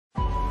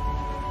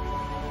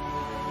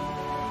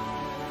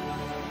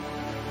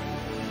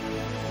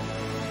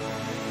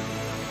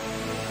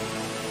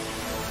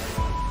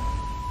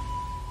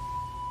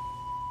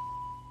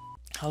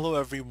Hello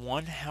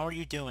everyone, how are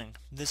you doing?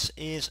 This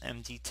is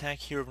MD Tech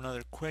here with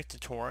another quick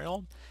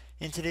tutorial.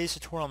 In today's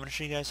tutorial I'm going to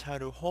show you guys how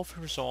to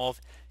hopefully resolve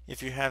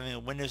if you're having a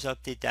Windows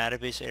Update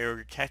database error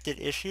detected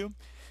issue.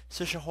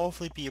 So it should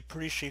hopefully be a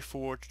pretty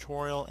straightforward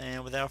tutorial,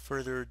 and without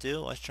further ado,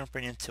 let's jump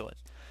right into it.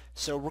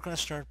 So we're going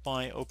to start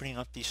by opening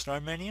up the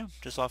Start menu.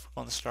 Just left click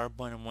on the Start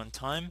button one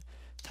time,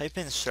 type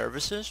in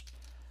Services.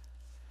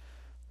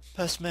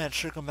 Best match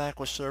should come back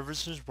with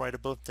Services right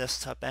above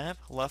Desktop App.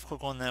 Left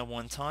click on that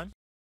one time.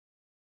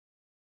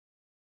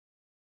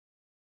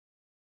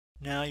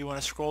 Now you want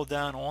to scroll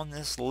down on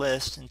this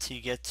list until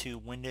you get to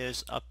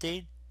Windows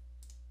Update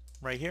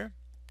right here.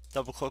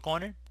 Double click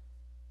on it.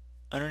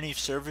 Underneath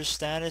service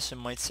status it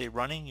might say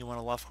running. You want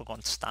to left click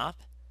on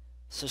stop.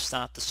 So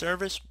stop the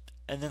service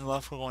and then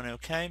left click on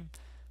OK.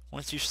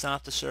 Once you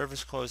stop the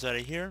service, close out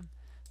of here.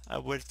 I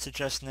would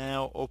suggest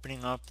now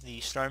opening up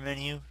the Start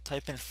menu.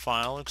 Type in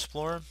File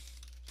Explorer.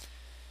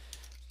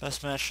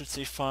 Best match should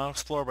say File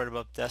Explorer right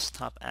above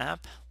Desktop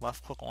App.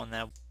 Left click on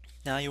that.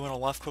 Now you want to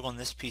left click on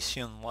this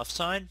PC on the left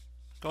side.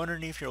 Go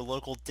underneath your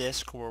local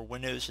disk where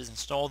Windows is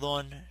installed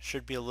on.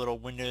 Should be a little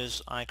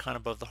Windows icon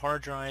above the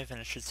hard drive, and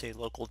it should say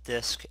local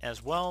disk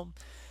as well.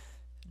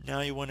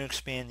 Now you want to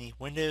expand the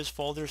Windows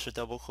folder, so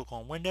double click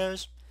on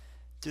Windows.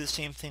 Do the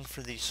same thing for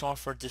the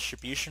software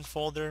distribution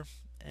folder,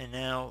 and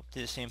now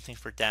do the same thing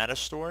for data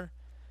store.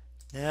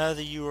 Now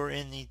that you are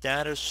in the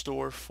data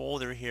store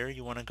folder here,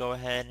 you want to go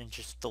ahead and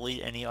just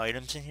delete any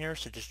items in here.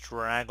 So just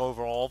drag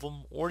over all of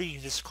them, or you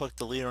can just click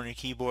delete on your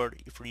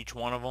keyboard for each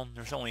one of them.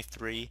 There's only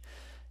 3.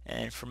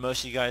 And for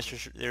most of you guys,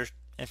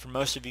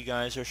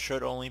 there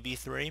should only be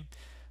 3.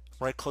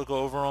 Right click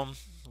over them,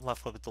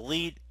 left click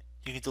delete.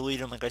 You can delete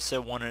them, like I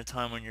said, one at a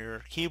time on your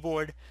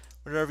keyboard.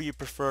 Whatever you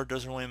prefer,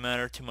 doesn't really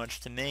matter too much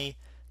to me.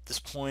 At this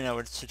point, I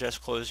would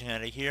suggest closing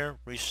out of here,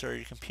 restart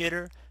your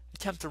computer,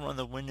 attempt to run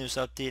the Windows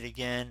Update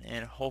again,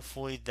 and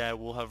hopefully that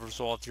will have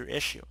resolved your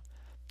issue.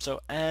 So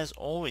as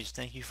always,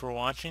 thank you for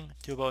watching. I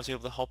do hope I was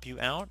able to help you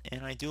out,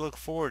 and I do look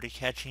forward to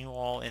catching you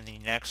all in the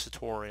next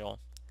tutorial.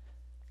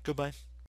 Goodbye.